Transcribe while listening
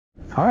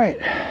All right,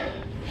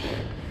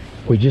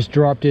 we just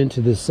dropped into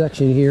this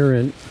section here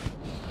and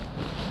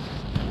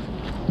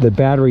the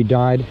battery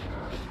died,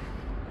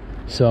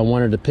 so I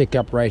wanted to pick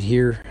up right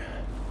here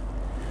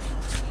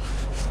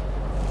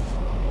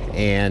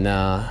and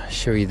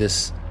show you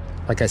this.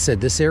 Like I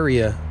said, this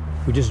area,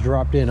 we just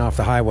dropped in off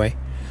the highway,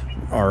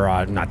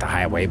 or not the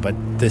highway, but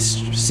this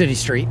city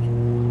street.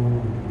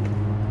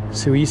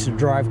 So we used to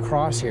drive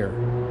across here,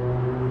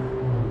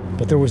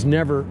 but there was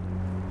never,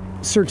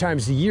 certain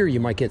times of the year you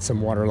might get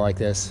some water like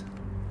this,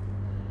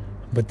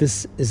 but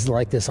this is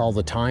like this all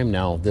the time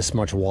now, this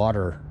much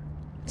water.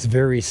 It's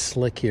very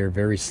slick here,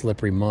 very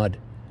slippery mud.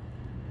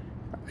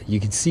 You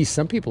can see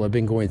some people have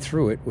been going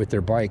through it with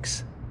their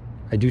bikes.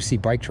 I do see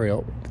bike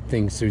trail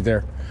things through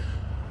there,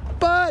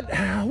 but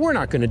we're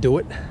not going to do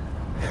it.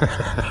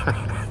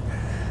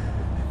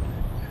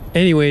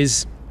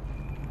 Anyways,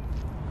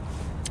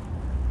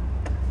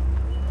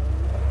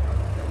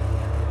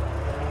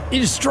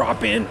 you just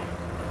drop in.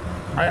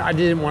 I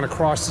didn't want to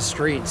cross the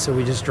street, so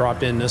we just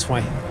dropped in this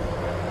way.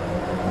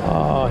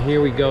 Oh,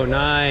 here we go.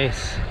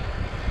 Nice.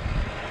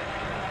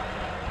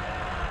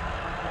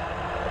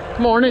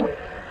 Good morning.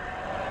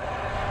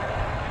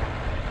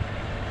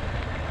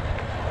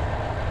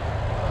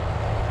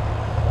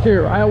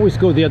 Here, I always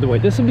go the other way.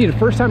 This will be the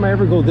first time I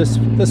ever go this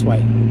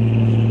way.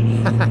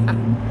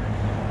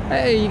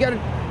 Hey, you gotta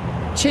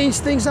change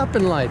things up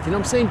in life. You know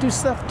what I'm saying? Do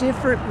stuff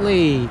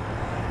differently.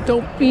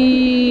 Don't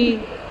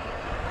be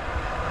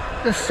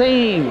the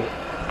same.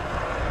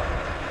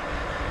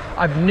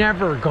 I've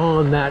never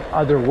gone that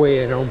other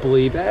way, I don't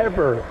believe,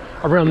 ever,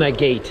 around that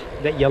gate,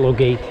 that yellow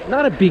gate.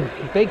 Not a big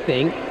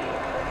thing,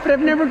 but I've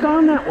never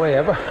gone that way.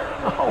 I've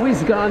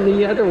always gone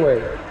the other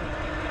way.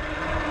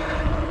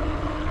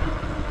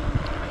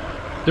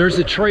 There's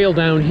a trail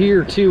down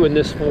here too in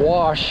this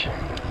wash,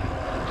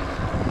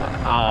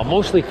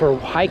 mostly for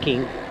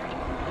hiking,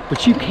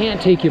 but you can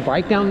take your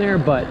bike down there,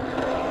 but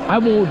I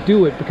won't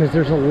do it because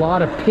there's a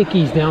lot of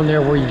pickies down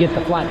there where you get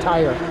the flat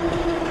tire.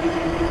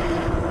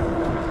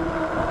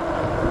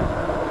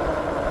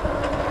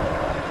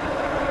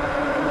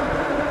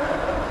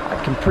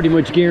 I can pretty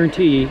much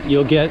guarantee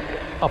you'll get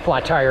a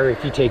flat tire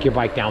if you take your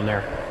bike down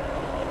there.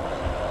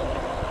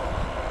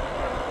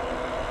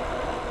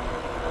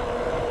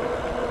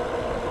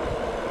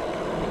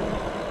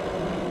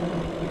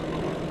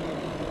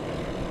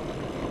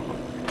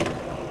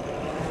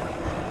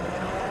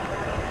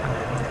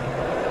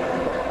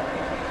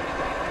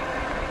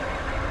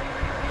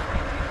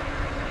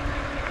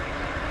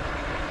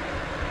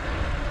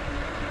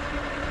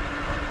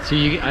 So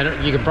you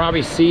can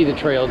probably see the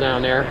trail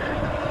down there.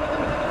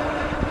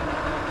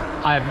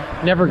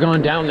 I've never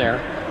gone down there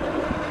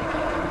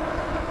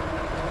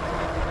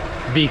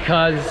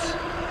because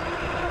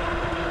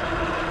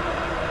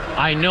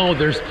I know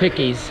there's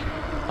pickies.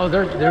 Oh,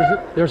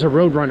 there's a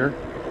roadrunner.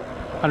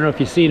 I don't know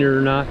if you've seen it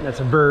or not. That's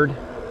a bird.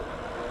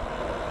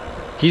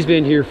 He's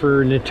been here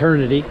for an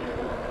eternity.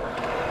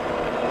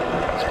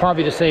 It's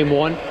probably the same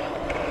one.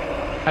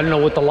 I don't know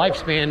what the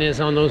lifespan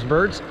is on those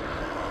birds.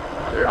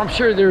 I'm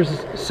sure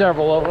there's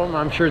several of them.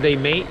 I'm sure they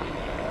mate.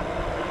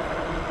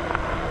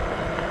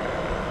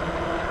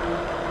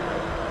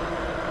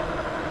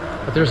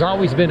 But there's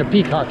always been a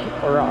peacock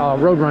or a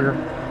roadrunner.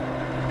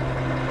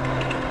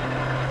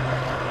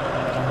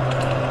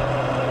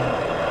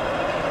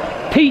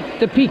 Pete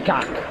the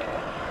peacock.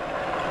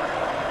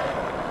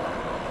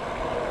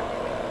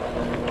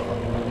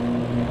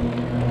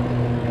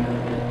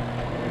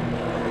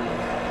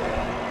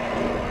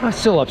 I'm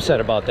still upset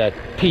about that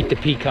Pete the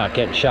peacock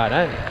getting shot.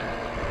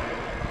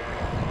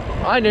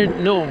 I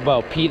didn't know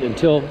about Pete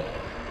until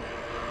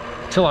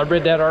I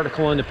read that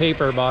article in the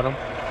paper about him.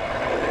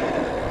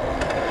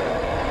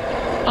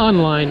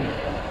 Online.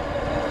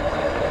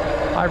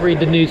 I read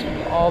the news,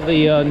 all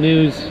the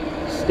news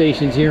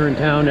stations here in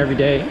town every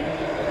day.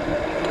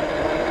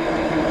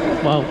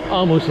 Well,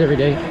 almost every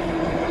day.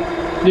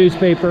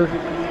 Newspaper.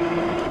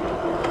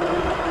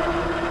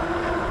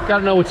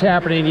 Gotta know what's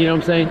happening, you know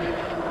what I'm saying?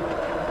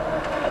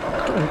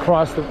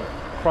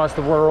 Across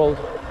the world.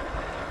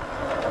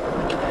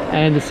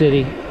 And the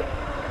city,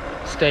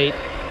 state.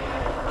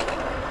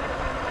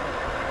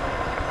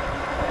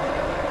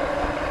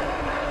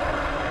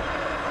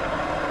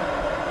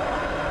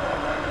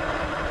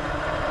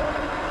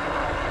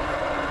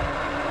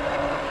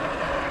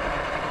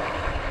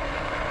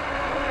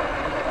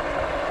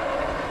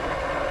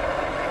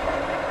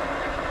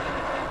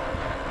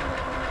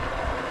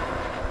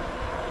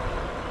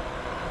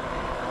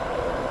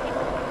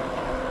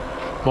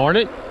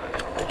 Morning.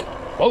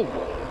 Whoa.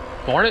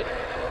 Morning.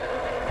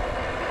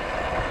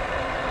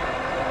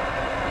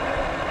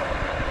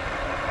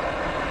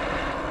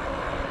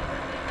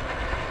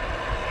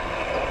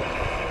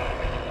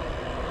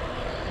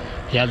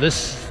 Yeah,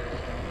 this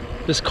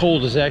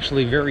cold is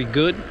actually very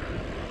good.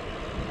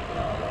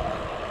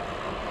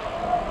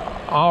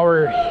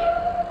 Our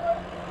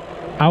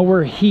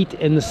heat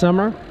in the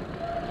summer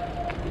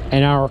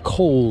and our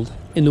cold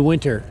in the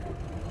winter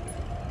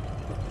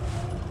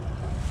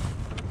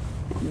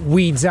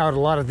weeds out a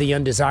lot of the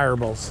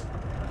undesirables.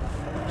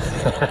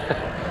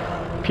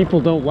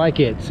 People don't like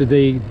it, so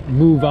they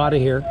move out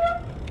of here.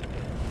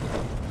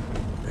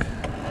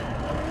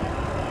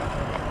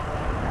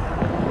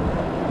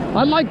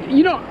 I like,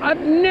 you know,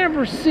 I've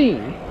never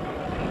seen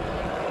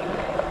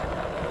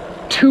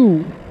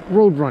 2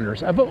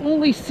 Roadrunners. I've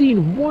only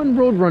seen 1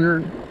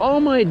 Roadrunner all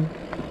my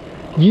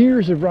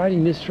years of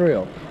riding this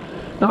trail.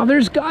 Now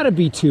there's got to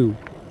be 2,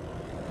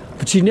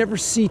 but you never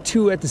see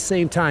 2 at the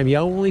same time. You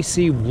only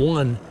see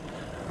 1.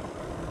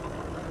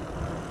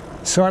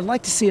 So I'd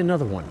like to see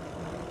another one.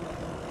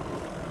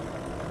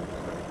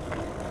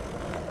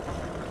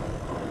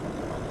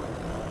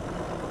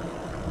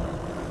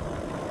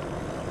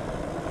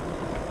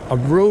 A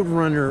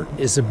Roadrunner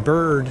is a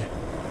bird.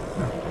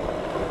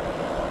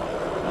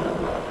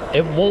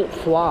 It won't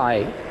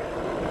fly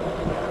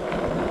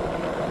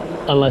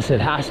unless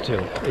it has to.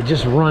 It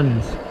just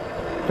runs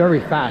very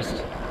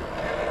fast.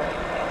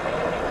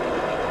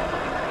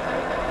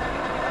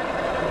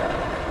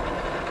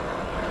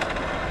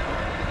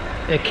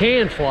 It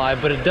can fly,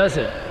 but it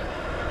doesn't.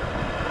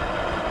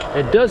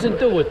 It doesn't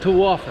do it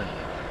too often.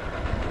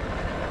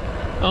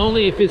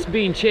 Only if it's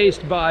being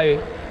chased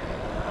by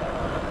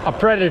a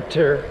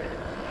predator.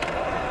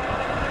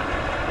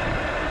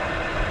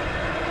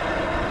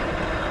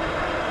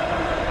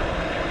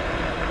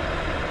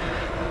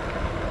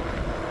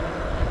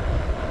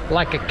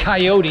 Like a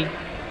coyote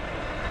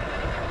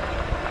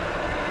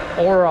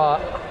or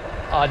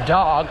a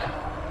dog.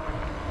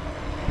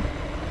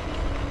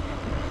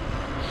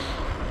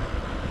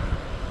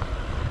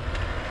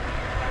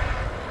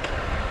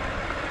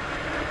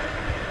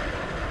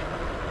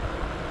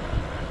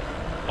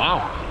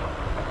 Wow.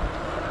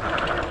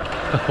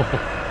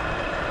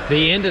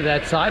 The end of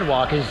that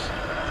sidewalk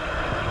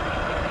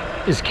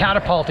is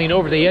catapulting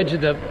over the edge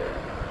of the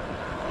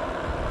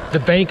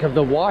bank of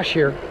the wash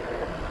here.